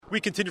We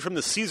continue from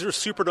the Caesars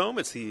Superdome.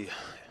 It's the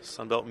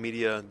Sunbelt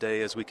Media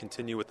Day as we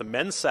continue with the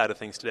men's side of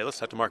things today. Let's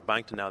talk to Mark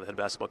Byington now, the head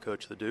basketball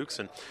coach of the Dukes.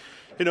 And,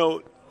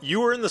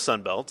 you were in the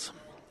Sunbelt.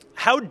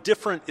 How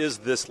different is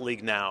this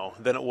league now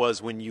than it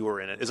was when you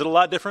were in it? Is it a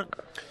lot different?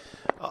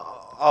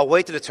 I'll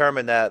wait to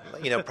determine that,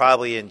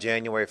 probably in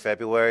January,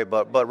 February.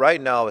 But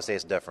right now, I would say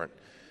it's different.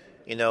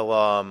 There's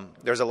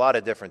a lot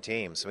of different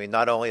teams. I mean,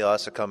 not only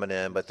us are coming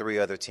in, but 3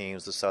 other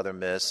teams, the Southern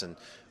Miss and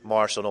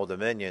Marshall and Old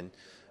Dominion.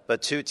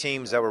 But 2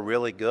 teams that were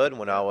really good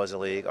when I was in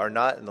the league are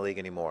not in the league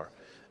anymore.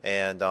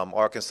 And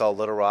Arkansas,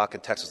 Little Rock,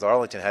 and Texas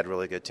Arlington had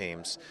really good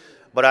teams.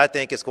 But I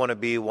think it's going to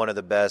be one of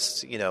the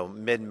best,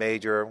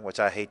 mid-major,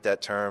 which I hate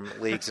that term,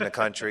 leagues in the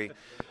country.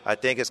 I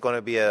think it's going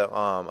to be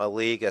a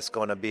league that's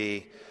going to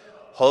be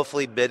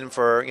hopefully bidding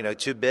for,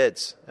 2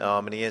 bids in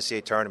the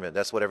NCAA tournament.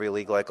 That's what every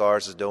league like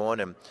ours is doing.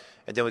 And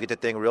then we get the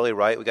thing really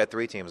right. We got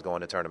 3 teams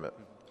going to the tournament.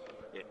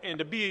 And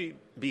to be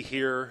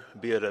here,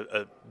 be at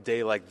a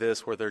day like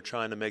this where they're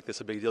trying to make this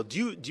a big deal,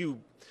 do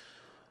you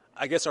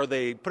I guess, are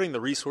they putting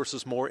the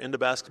resources more into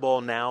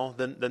basketball now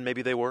than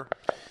maybe they were?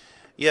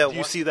 Yeah. Do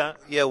you see that?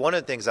 Yeah, one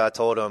of the things I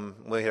told them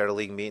when we had our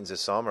league meetings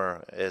this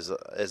summer is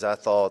I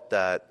thought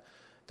that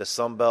the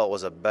Sun Belt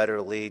was a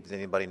better league than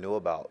anybody knew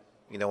about.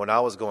 When I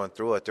was going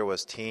through it, there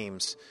was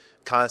teams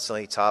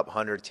constantly top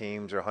 100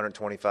 teams or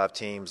 125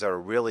 teams that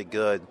were really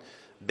good,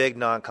 big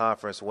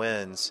non-conference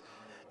wins,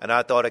 and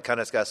I thought it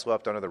kind of got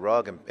swept under the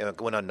rug and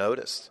went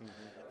unnoticed.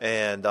 Mm-hmm.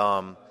 And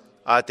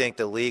I think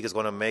the league is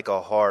going to make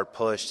a hard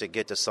push to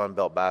get the Sun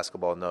Belt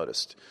basketball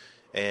noticed.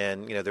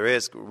 And, there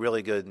is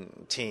really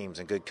good teams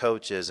and good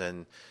coaches,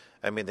 and,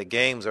 the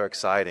games are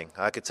exciting.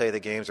 I could tell you the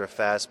games are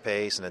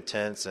fast-paced and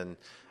intense and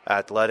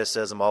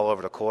athleticism all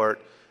over the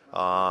court.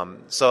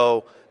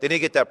 So they need to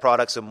get that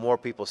product so more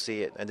people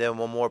see it. And then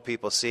when more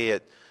people see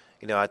it,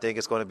 I think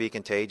it's going to be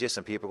contagious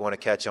and people are going to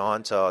catch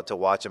on to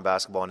watching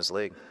basketball in this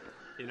league.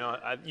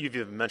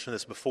 You've mentioned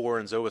this before,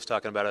 and Zoe was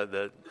talking about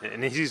it,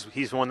 and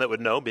he's one that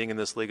would know, being in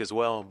this league as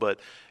well. But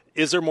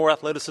is there more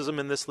athleticism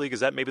in this league?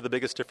 Is that maybe the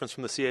biggest difference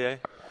from the CAA?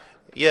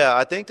 Yeah,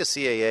 I think the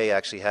CAA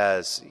actually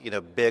has,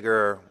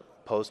 bigger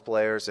post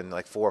players and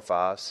like 4 or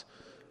 5s.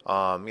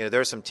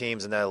 There's some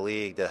teams in that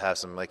league that have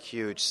some like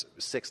huge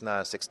 6'9",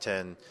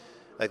 6'10",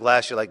 like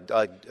last year,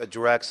 like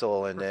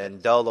Drexel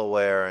and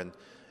Delaware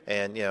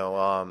and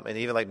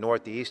even like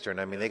Northeastern.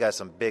 They got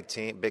some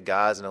big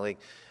guys in the league.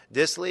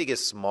 This league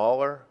is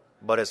smaller,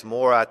 but it's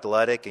more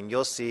athletic, and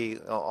you'll see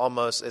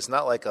almost. It's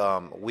not like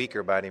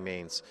weaker by any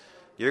means.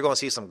 You're going to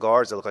see some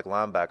guards that look like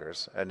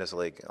linebackers in this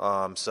league.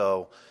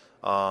 So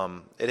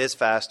it is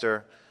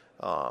faster.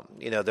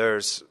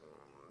 There's.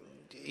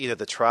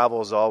 The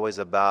travel is always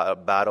about a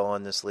battle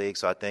in this league,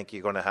 so I think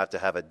you're going to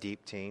have a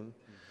deep team.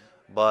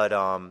 Mm-hmm.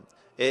 But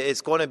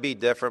it's going to be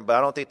different, but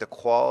I don't think the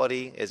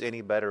quality is any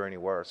better or any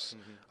worse.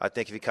 Mm-hmm. I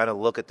think if you kind of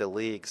look at the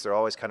leagues, they're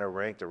always kind of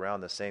ranked around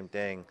the same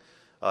thing.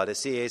 The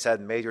CAA's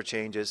had major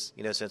changes,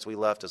 since we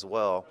left as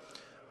well.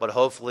 But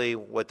hopefully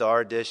with our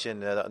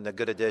addition and the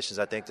good additions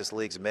I think this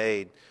league's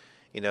made,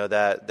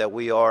 that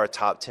we are a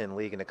top 10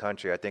 league in the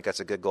country. I think that's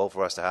a good goal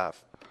for us to have.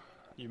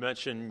 You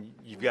mentioned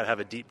you've got to have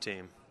a deep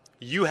team.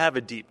 You have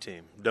a deep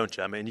team, don't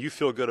you? You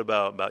feel good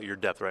about your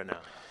depth right now.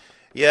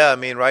 Yeah,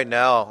 right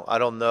now I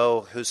don't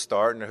know who's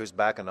starting or who's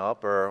backing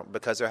up, or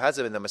because there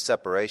hasn't been a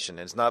separation.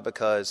 And it's not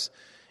because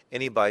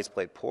anybody's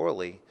played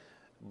poorly,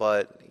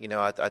 but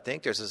I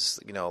think there's this,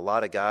 a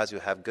lot of guys who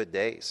have good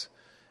days,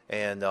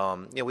 and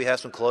we have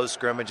some close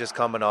scrimmages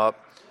coming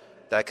up.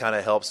 That kind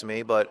of helps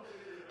me, but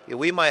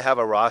we might have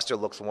a roster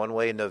that looks one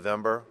way in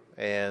November,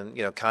 and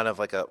kind of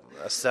like a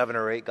 7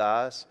 or 8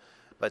 guys.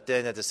 But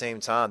then at the same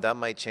time, that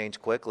might change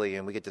quickly,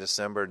 and we get to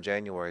December and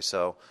January.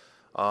 So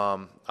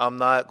I'm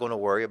not going to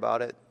worry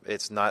about it.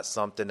 It's not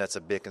something that's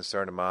a big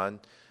concern of mine.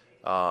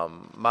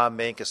 My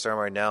main concern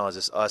right now is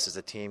just us as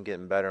a team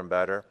getting better and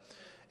better.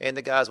 And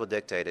the guys will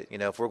dictate it.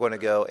 If we're going to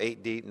go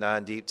 8 deep,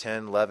 9 deep,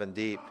 10, 11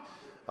 deep,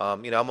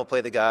 I'm going to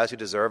play the guys who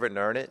deserve it and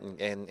earn it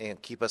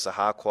and keep us a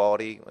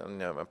high-quality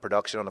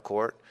production on the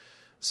court.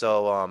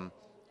 So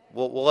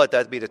we'll let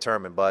that be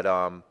determined. But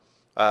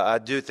I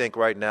do think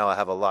right now I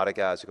have a lot of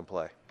guys who can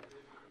play.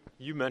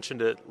 You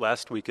mentioned it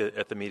last week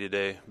at the media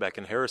day back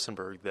in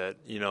Harrisonburg that,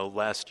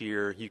 last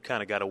year you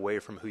kind of got away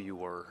from who you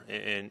were,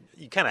 and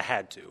you kind of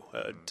had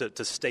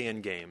to stay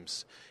in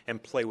games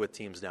and play with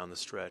teams down the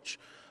stretch.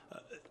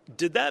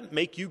 Did that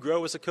make you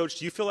grow as a coach?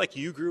 Do you feel like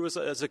you grew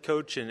as a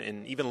coach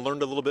and even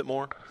learned a little bit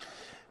more?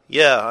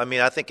 Yeah,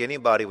 I think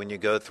anybody, when you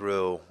go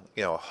through,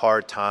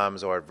 hard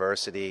times or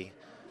adversity,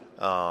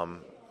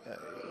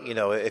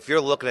 if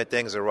you're looking at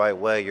things the right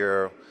way,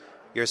 you're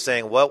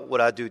saying, what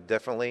would I do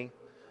differently?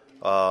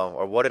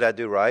 Or what did I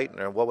do right?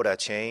 Or what would I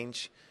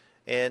change?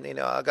 And,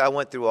 I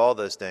went through all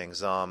those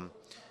things. The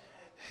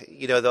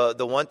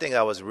one thing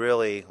I was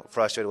really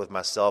frustrated with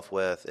myself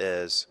with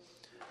is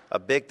a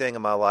big thing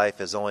in my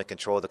life is only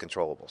control the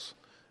controllables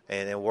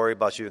and worry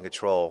about you in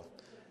control.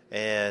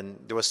 And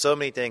there were so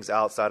many things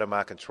outside of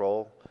my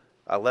control.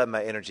 I let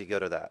my energy go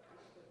to that.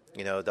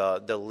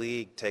 the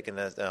league taking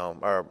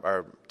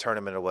our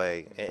tournament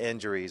away,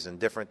 injuries and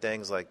different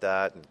things like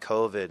that, and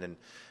COVID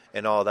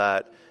and all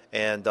that.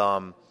 And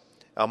I'm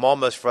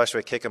almost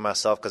frustrated kicking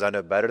myself because I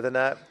know better than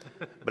that.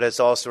 But it's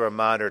also a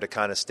reminder to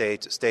kind of stay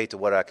to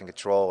what I can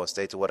control and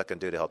stay to what I can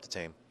do to help the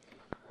team.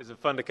 Is it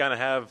fun to kind of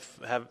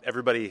have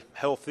everybody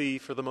healthy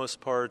for the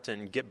most part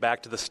and get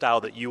back to the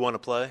style that you want to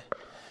play?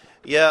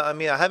 Yeah, I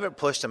mean, I haven't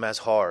pushed them as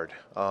hard.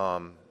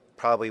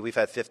 Probably we've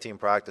had 15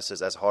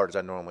 practices as hard as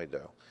I normally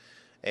do.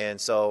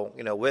 And so,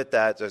 with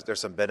that, there's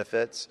some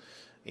benefits.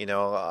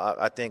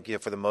 I think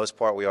for the most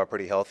part we are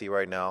pretty healthy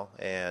right now,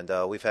 and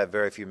we've had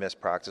very few missed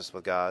practices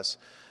with guys.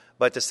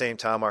 But at the same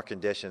time, our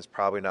condition's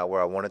probably not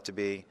where I want it to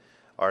be.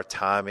 Our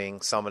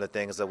timing, some of the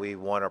things that we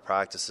want our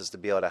practices to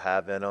be able to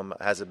have in them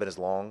hasn't been as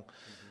long.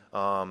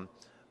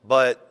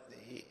 But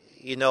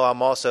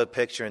I'm also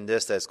picturing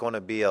that it's going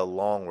to be a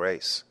long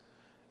race.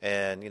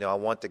 And, I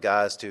want the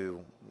guys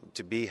to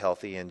be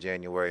healthy in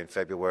January and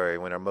February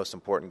when our most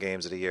important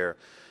games of the year.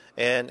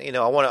 And,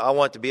 I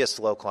want it to be a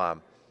slow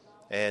climb.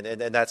 And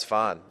that's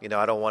fine.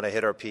 I don't want to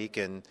hit our peak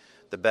and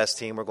the best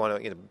team. We're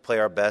going to play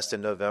our best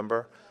in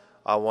November.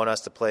 I want us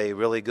to play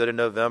really good in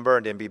November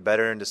and then be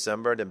better in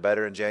December, then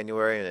better in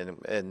January.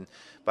 And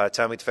by the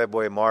time we get to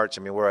February, March,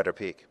 we're at our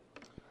peak.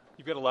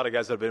 You've got a lot of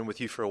guys that have been with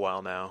you for a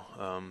while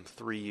now,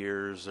 3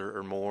 years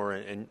or more.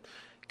 And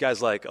guys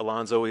like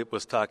Alonzo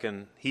was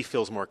talking, he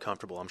feels more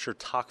comfortable. I'm sure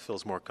Talk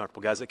feels more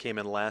comfortable, guys that came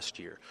in last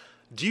year.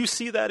 Do you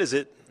see that? Is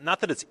it not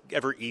that it's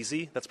ever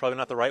easy? That's probably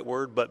not the right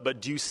word. But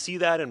do you see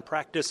that in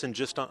practice and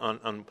just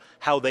on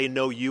how they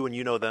know you and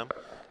you know them?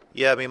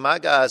 Yeah, my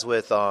guys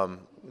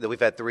that we've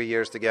had 3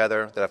 years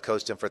together, that I've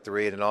coached them for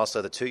 3, and then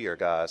also the 2-year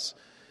guys,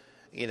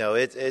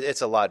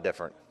 it's a lot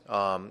different.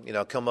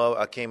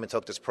 I came and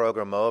took this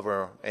program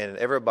over, and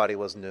everybody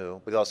was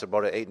new. We also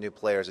brought in 8 new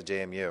players at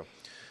JMU.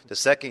 The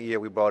second year,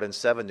 we brought in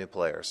 7 new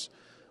players.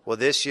 Well,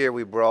 this year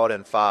we brought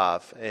in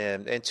 5,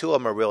 and 2 of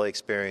them are really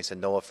experienced,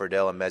 and Noah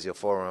Friedel and Mezio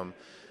Forum,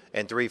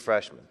 and 3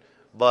 freshmen.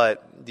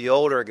 But the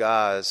older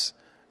guys,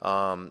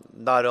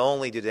 not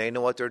only do they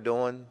know what they're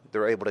doing,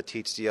 they're able to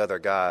teach the other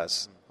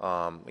guys,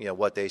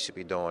 what they should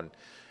be doing.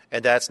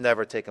 And that's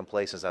never taken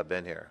place since I've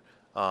been here.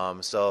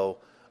 So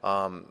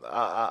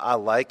I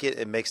like it.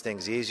 It makes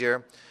things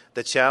easier.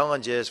 The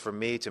challenge is for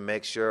me to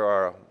make sure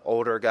our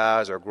older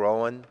guys are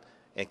growing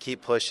and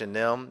keep pushing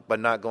them, but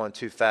not going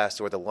too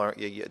fast where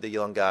the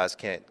young guys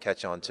can't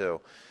catch on too.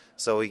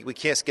 So we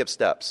can't skip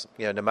steps.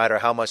 No matter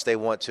how much they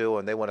want to,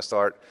 and they want to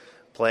start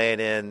playing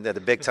in the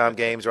big-time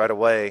games right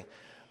away,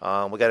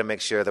 we got to make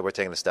sure that we're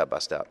taking it step by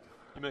step.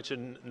 You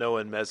mentioned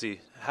Noah and Mezzi.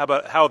 How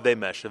have they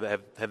meshed?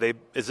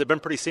 Has it been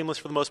pretty seamless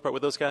for the most part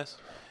with those guys?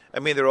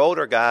 They're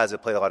older guys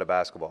that play a lot of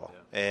basketball,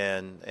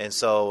 and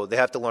so they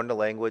have to learn the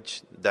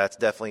language. That's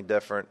definitely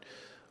different.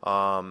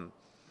 Our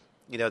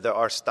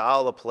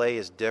style of play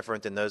is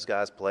different than those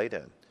guys played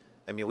in.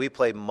 We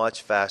played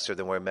much faster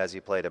than where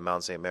Mezzi played at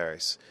Mount St.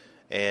 Mary's,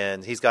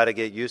 and he's got to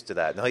get used to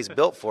that. Now he's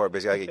built for it, but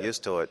he's got to get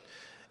used to it.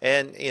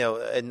 And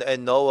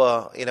and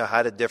Noah,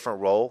 had a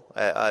different role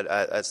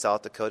at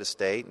South Dakota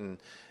State,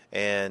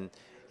 and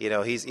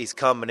he's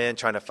coming in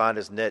trying to find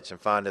his niche and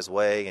find his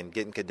way and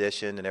getting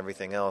conditioned and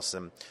everything else.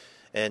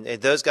 And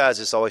those guys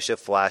just always show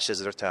flashes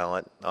of their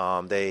talent.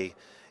 They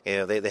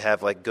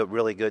have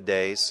really good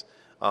days,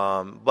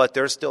 but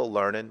they're still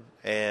learning.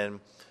 And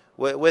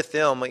with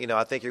them,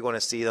 I think you're going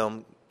to see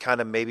them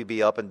kind of maybe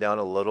be up and down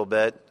a little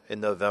bit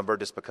in November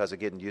just because of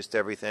getting used to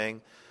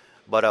everything.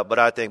 But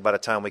I think by the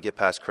time we get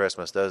past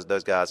Christmas,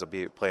 those guys will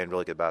be playing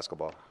really good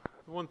basketball.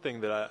 One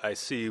thing that I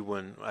see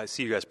when I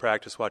see you guys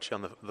practice, watching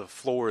on the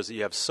floor, is that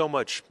you have so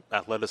much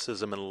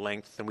athleticism and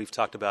length, and we've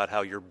talked about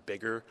how you're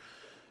bigger.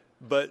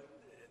 But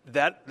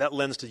that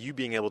lends to you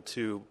being able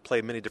to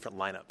play many different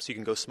lineups. You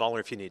can go smaller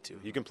if you need to.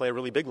 You can play a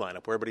really big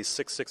lineup where everybody's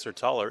 6'6" or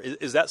taller.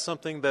 Is that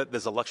something that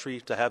there's a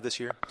luxury to have this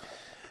year?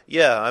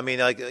 Yeah,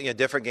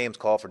 different games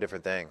call for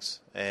different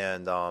things,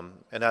 and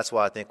that's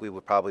why I think we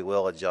probably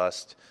will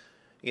adjust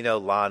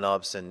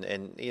lineups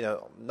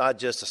and not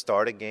just to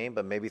start a game,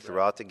 but maybe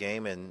throughout the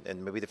game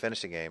and maybe to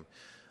finish the game.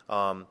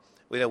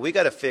 We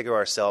got to figure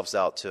ourselves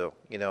out too,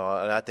 and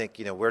I think,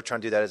 we're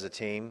trying to do that as a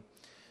team.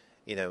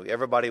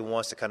 Everybody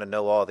wants to kind of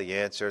know all the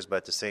answers, but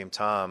at the same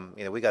time,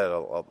 we got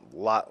a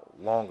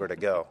lot longer to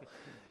go.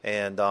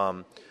 And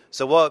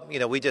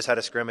we just had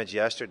a scrimmage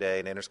yesterday,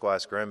 an inter-squad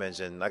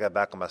scrimmage, and I got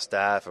back on my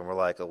staff, and we're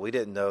like, we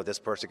didn't know this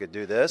person could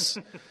do this.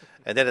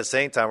 And then at the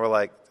same time, we're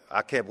like,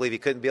 I can't believe he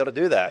couldn't be able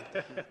to do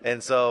that.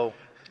 And so,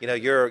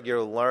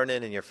 you're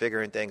learning and you're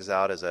figuring things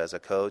out as a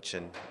coach,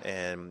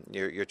 and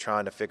you're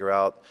trying to figure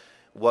out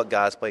what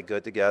guys play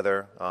good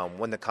together,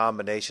 when the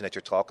combination that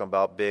you're talking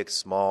about, big,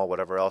 small,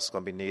 whatever else is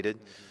going to be needed.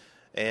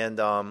 And,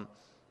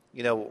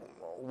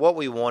 what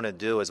we want to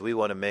do is we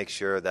want to make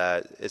sure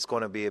that it's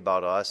going to be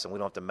about us and we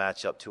don't have to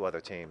match up 2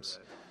 other teams.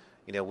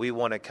 We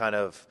want to kind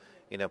of,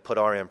 put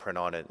our imprint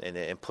on it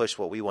and push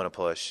what we want to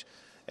push.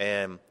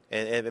 And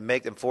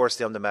make them force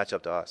them to match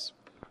up to us.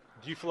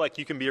 Do you feel like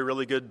you can be a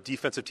really good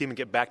defensive team and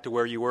get back to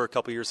where you were a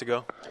couple years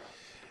ago?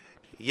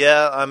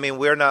 Yeah, I mean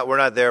we're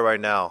not there right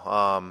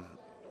now.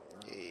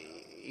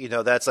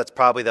 That's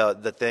probably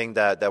the thing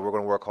that we're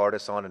going to work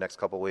hardest on the next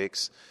couple of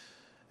weeks.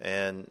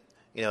 And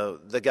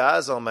the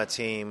guys on my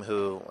team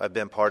who have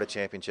been part of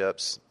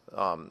championships,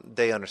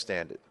 they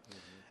understand it.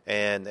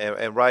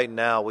 And right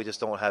now we just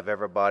don't have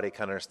everybody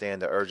kind of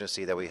understand the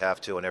urgency that we have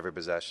to in every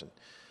possession.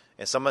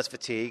 And some of it's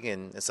fatigue,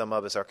 and some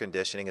of us our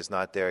conditioning is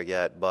not there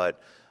yet.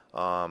 But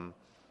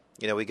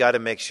we got to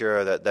make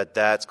sure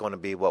that's going to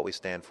be what we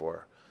stand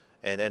for.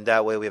 And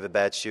that way we have a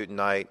bad shooting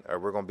night, or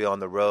we're going to be on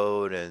the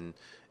road and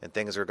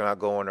things are not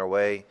going our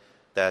way,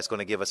 that's going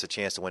to give us a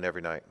chance to win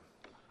every night.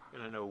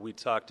 And I know we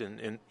talked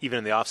even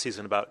in the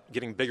offseason about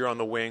getting bigger on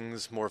the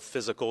wings, more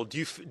physical.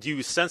 Do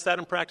you sense that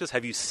in practice?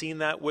 Have you seen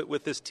that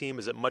with this team?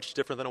 Is it much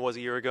different than it was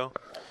a year ago?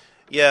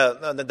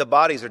 Yeah, the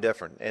bodies are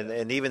different,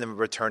 and even the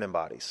returning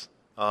bodies.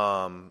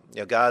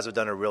 Guys have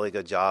done a really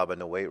good job in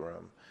the weight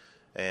room.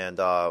 And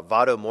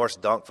Vado Morse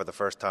dunked for the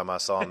first time I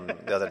saw him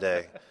the other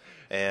day.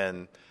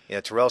 And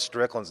Terrell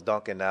Strickland's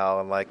dunking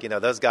now, and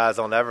those guys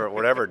were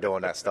never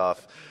doing that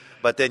stuff.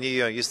 But then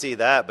you see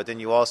that, but then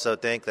you also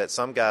think that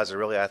some guys are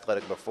really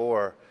athletic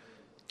before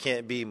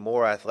can't be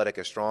more athletic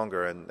or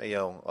stronger. And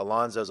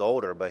Alonzo's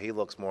older, but he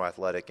looks more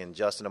athletic, and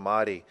Justin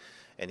Amati,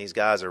 and these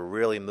guys are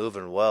really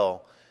moving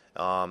well.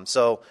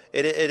 So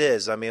it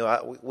is. I mean,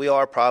 we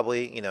are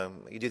probably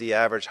you do the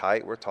average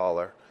height, we're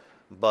taller,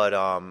 but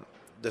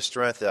the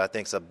strength I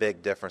think is a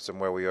big difference from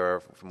where we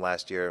are from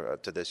last year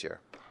to this year.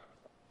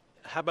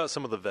 How about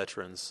some of the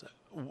veterans?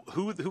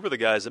 Who were the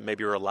guys that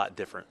maybe are a lot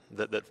different?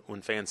 That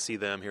when fans see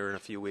them here in a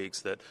few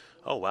weeks, that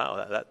oh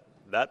wow,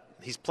 that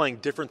he's playing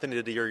different than he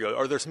did a year ago.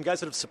 Are there some guys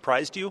that have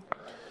surprised you?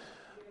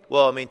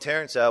 Well, I mean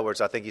Terrence Edwards,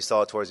 I think you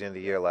saw it towards the end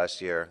of the year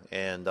last year,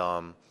 and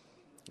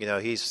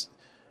he's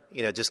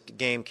just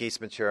game keeps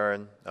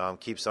maturing,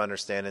 keeps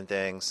understanding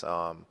things.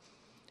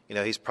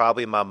 He's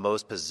probably my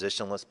most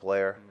positionless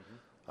player.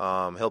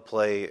 He'll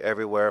play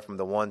everywhere from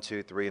the 1,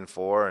 2, 3, and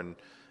 4,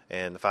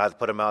 and if I have to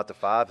put him out to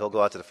 5, he'll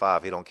go out to the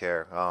 5. He don't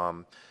care.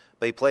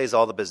 But he plays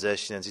all the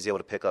positions. He's able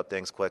to pick up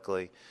things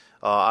quickly.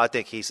 I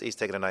think he's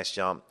taking a nice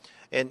jump.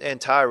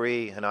 And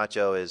Tyree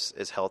Hanacho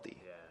is healthy.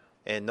 Yeah.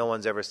 And no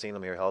one's ever seen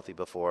him here healthy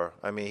before.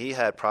 I mean, he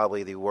had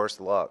probably the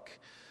worst luck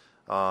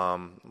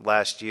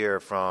last year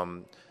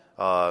from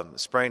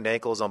sprained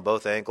ankles on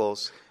both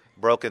ankles,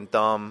 broken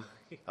thumb,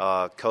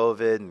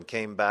 COVID, and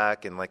came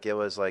back. And it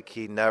was like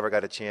he never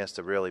got a chance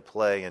to really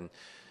play.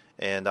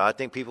 And I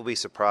think people will be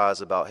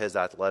surprised about his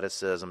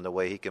athleticism, the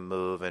way he can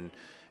move, and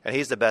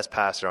he's the best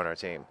passer on our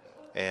team.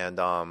 And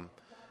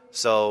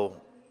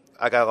so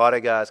I got a lot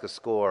of guys who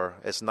score.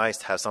 It's nice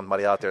to have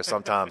somebody out there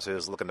sometimes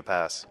who's looking to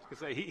pass.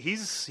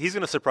 He's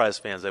going to surprise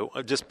fans, though,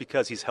 just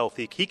because he's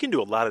healthy. He can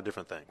do a lot of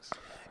different things.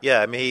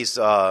 Yeah, I mean, he's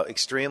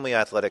extremely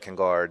athletic in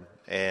guard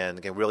and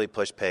can really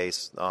push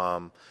pace.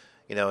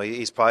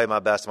 He's probably my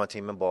best on my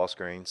team in ball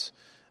screens.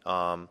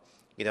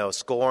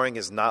 Scoring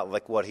is not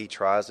like what he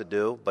tries to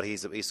do, but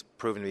he's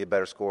proven to be a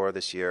better scorer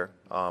this year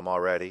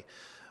already.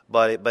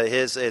 But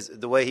his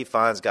the way he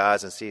finds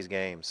guys and sees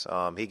games,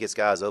 he gets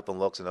guys open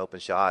looks and open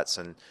shots,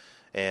 and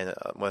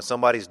when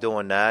somebody's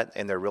doing that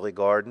and they're really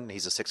guarding,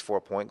 he's a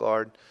 6'4" point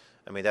guard.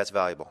 I mean, that's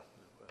valuable.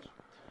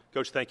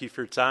 Coach, thank you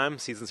for your time.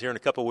 Season's here in a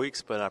couple of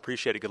weeks, but I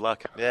appreciate it. Good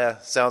luck. Yeah,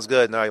 sounds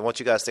good. No, I want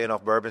you guys staying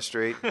off Bourbon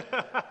Street.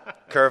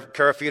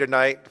 Curfew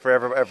tonight for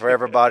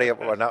everybody.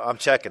 I'm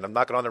checking. I'm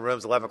knocking on the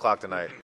rooms 11 o'clock tonight.